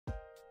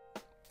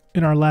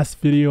In our last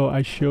video,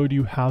 I showed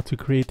you how to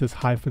create this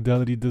high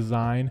fidelity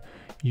design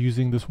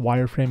using this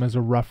wireframe as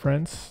a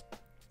reference.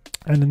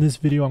 And in this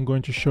video, I'm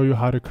going to show you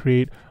how to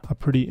create a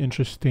pretty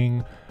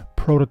interesting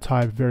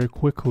prototype very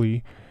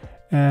quickly.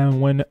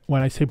 And when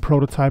I say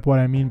prototype, what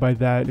I mean by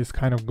that is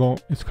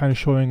it's kind of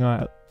showing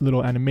a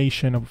little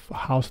animation of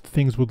how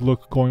things would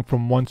look going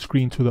from one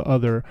screen to the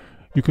other.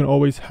 You can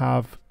always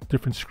have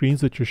different screens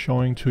that you're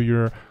showing to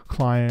your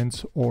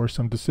clients or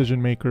some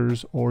decision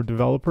makers or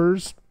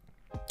developers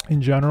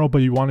in general, but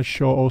you want to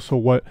show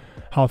also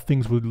how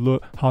things would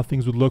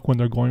look when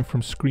they're going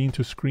from screen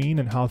to screen,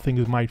 and how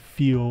things might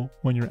feel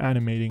when you're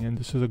animating. And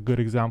this is a good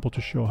example to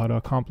show how to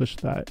accomplish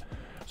that.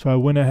 So I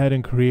went ahead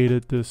and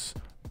created this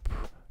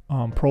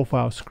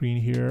profile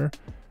screen here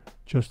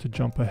just to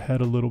jump ahead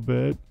a little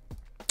bit.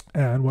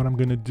 And what I'm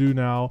going to do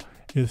now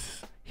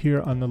is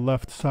here on the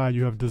left side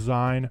you have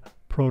design,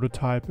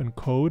 prototype, and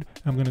code.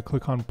 I'm going to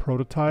click on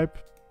prototype.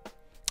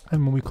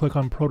 And when we click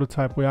on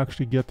prototype, we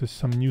actually get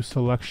some new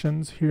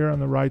selections here on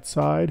the right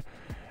side.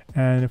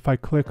 And if I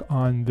click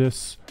on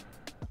this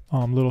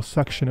little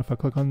section, if I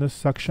click on this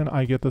section,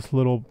 I get this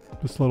little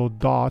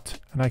dot,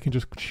 and I can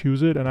just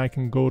choose it, and I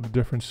can go to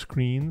different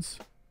screens.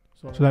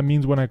 So that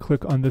means when I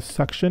click on this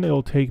section,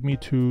 it'll take me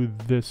to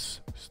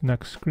this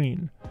next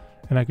screen.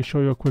 And I can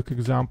show you a quick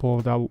example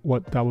of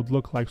what that would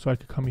look like. So I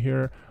could come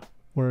here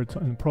where it's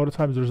in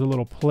prototypes, there's a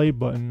little play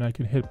button. I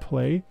can hit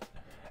play,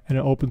 and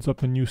it opens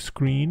up a new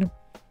screen.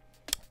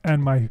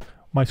 And my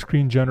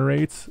screen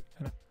generates.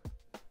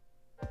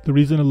 The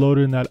reason it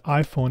loaded in that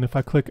iPhone, if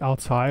I click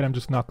outside, I'm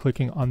just not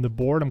clicking on the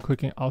board, I'm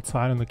clicking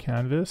outside on the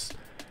canvas.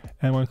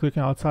 And when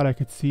clicking outside, I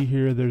can see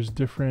here there's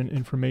different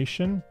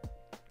information.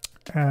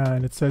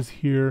 And it says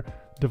here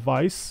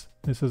device,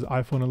 it says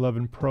iPhone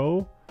 11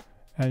 Pro.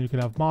 And you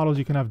can have models,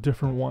 you can have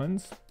different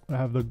ones. I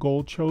have the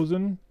gold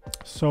chosen.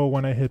 So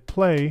when I hit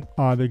play,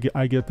 I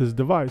get this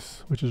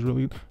device, which is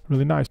really,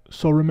 really nice.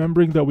 So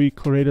remembering that we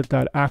created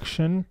that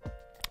action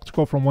to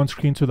go from one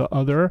screen to the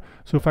other.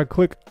 So if I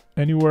click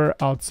anywhere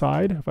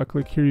outside, if I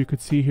click here, you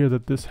could see here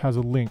that this has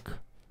a link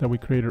that we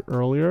created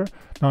earlier.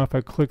 Now if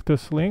I click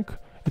this link,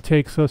 it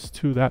takes us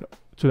to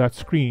that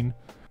screen,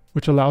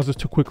 which allows us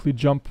to quickly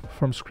jump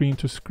from screen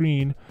to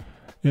screen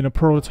in a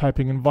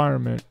prototyping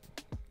environment.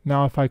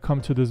 Now if I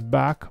come to this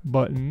back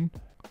button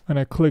and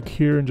I click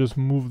here and just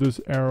move this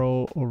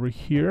arrow over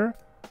here,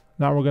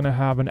 now we're gonna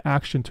have an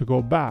action to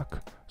go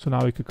back. So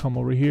now we could come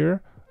over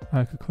here,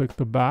 I could click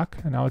the back,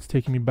 and now it's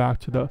taking me back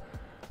to the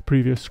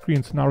previous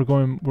screen. So now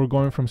we're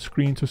going from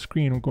screen to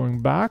screen. We're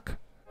going back,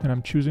 and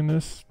I'm choosing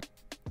this,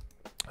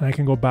 and I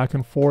can go back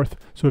and forth.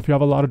 So if you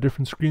have a lot of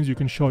different screens, you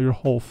can show your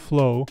whole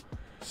flow.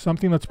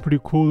 Something that's pretty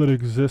cool that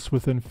exists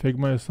within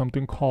Figma is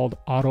something called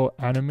auto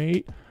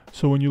animate.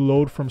 So when you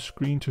load from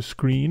screen to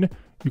screen,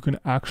 you can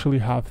actually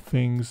have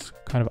things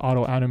kind of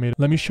auto animate.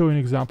 Let me show you an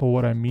example of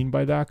what I mean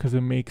by that, because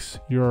it makes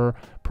your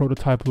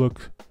prototype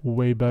look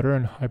way better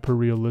and hyper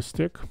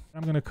realistic.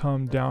 I'm going to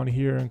come down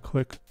here and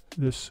click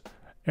this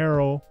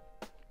arrow,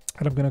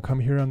 and I'm going to come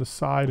here on the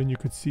side, and you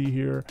could see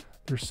here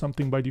there's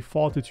something by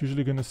default. It's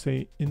usually going to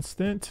say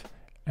instant,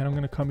 and I'm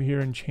going to come here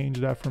and change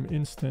that from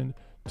instant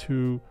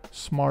to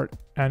smart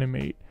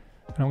animate.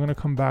 And I'm going to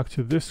come back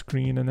to this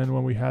screen, and then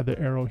when we had the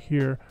arrow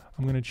here,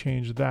 I'm going to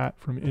change that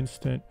from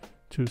instant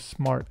to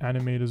smart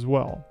animate as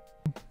well.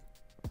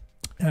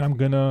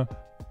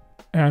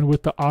 And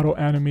with the auto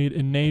animate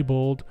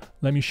enabled,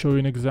 let me show you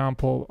an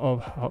example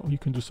of how you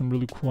can do some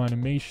really cool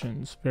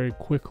animations very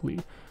quickly.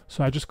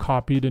 So I just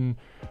copied and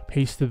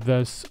pasted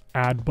this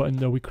add button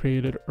that we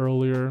created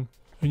earlier,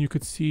 and you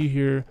could see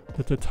here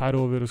that the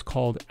title of it is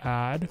called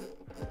add,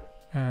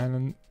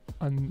 and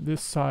on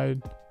this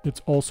side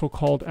it's also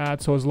called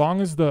add. So as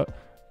long as the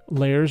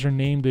layers are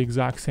named the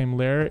exact same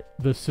layer,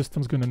 the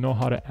system's going to know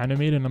how to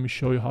animate. And let me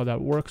show you how that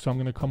works. So I'm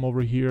going to come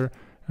over here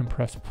and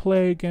press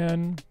play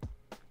again,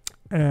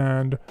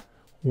 and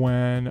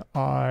when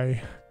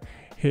I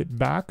hit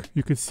back,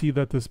 you can see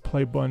that this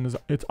play button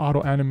it's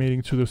auto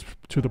animating to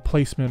the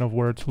placement of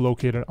where it's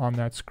located on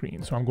that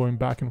screen. So I'm going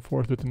back and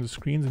forth within the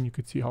screens, and you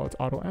can see how it's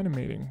auto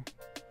animating.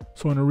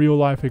 So in a real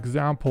life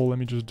example, let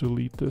me just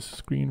delete this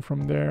screen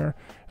from there.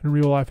 In a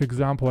real life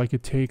example, I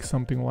could take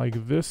something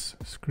like this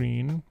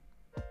screen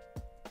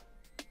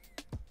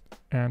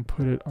and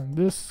put it on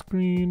this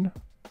screen,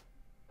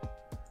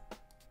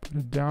 put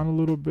it down a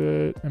little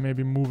bit, and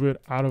maybe move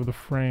it out of the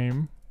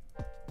frame.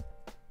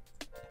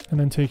 And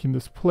then taking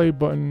this play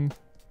button,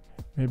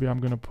 maybe I'm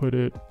gonna put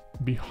it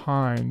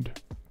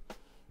behind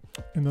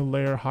in the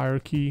layer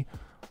hierarchy.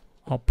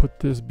 I'll put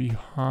this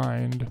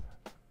behind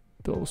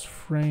those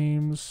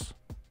frames,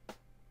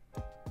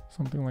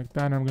 something like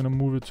that. And I'm gonna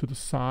move it to the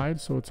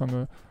side, so it's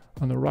on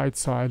the right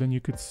side. And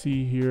you could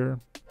see here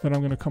that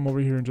I'm gonna come over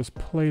here and just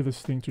play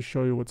this thing to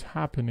show you what's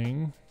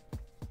happening.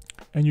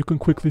 And you can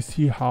quickly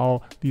see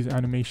how these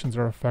animations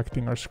are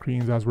affecting our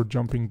screens as we're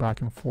jumping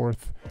back and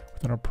forth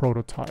within our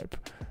prototype.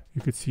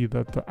 You could see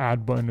that the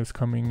add button is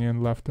coming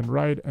in left and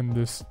right, and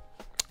this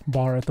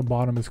bar at the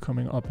bottom is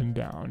coming up and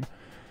down.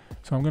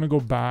 So I'm going to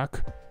go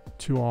back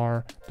to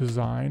our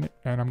design,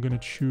 and I'm going to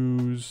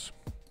choose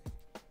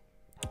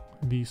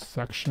these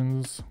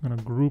sections. I'm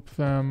gonna group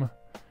them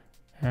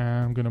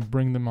and I'm gonna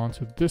bring them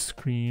onto this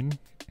screen.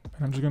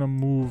 And I'm just gonna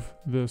move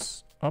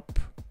this up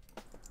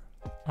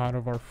out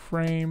of our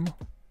frame.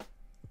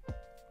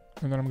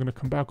 And then I'm gonna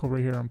come back over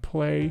here and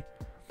play.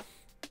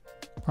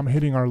 I'm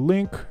hitting our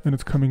link and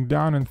it's coming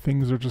down and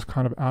things are just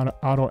kind of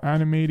auto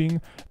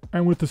animating.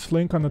 And with this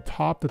link on the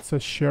top that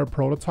says share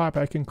prototype,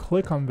 I can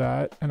click on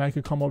that and I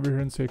can come over here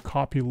and say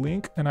copy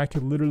link, and I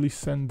can literally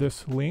send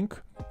this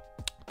link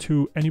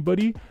to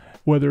anybody,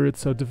 whether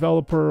it's a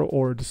developer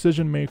or a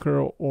decision maker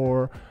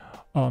or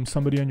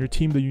somebody on your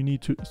team that you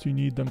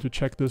need them to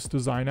check this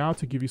design out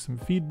to give you some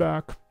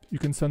feedback. You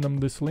can send them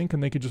this link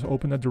and they could just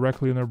open that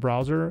directly in their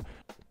browser.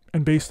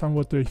 And based on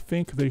what they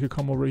think, they could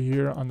come over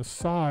here on the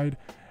side,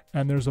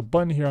 and there's a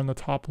button here on the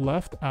top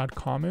left, add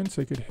comments.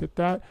 They could hit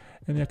that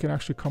and they can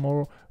actually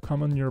come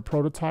on your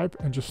prototype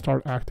and just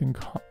start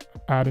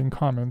adding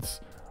comments.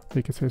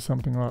 They could say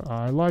something like,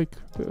 I like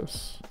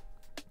this,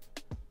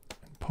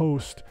 and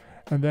post.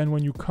 And then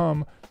when you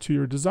come to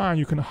your design,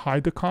 you can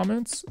hide the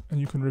comments and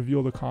you can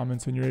reveal the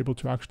comments and you're able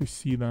to actually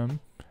see them.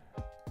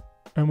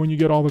 And when you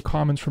get all the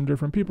comments from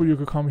different people, you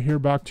could come here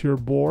back to your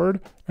board.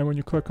 And when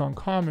you click on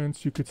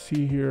comments, you could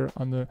see here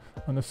on the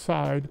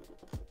side,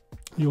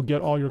 you'll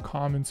get all your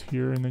comments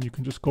here, and then you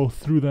can just go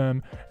through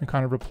them and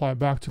kind of reply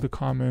back to the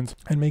comments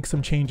and make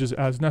some changes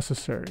as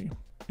necessary.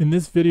 In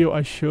this video,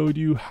 I showed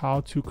you how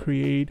to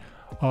create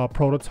a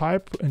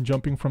prototype and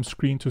jumping from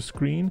screen to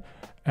screen.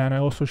 And I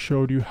also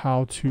showed you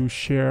how to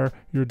share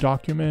your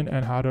document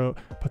and how to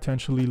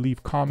potentially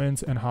leave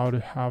comments and how to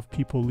have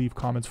people leave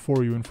comments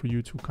for you and for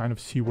you to kind of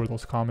see where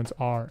those comments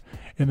are.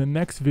 In the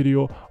next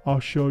video, I'll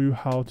show you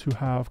how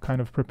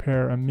to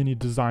prepare a mini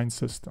design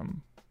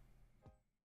system.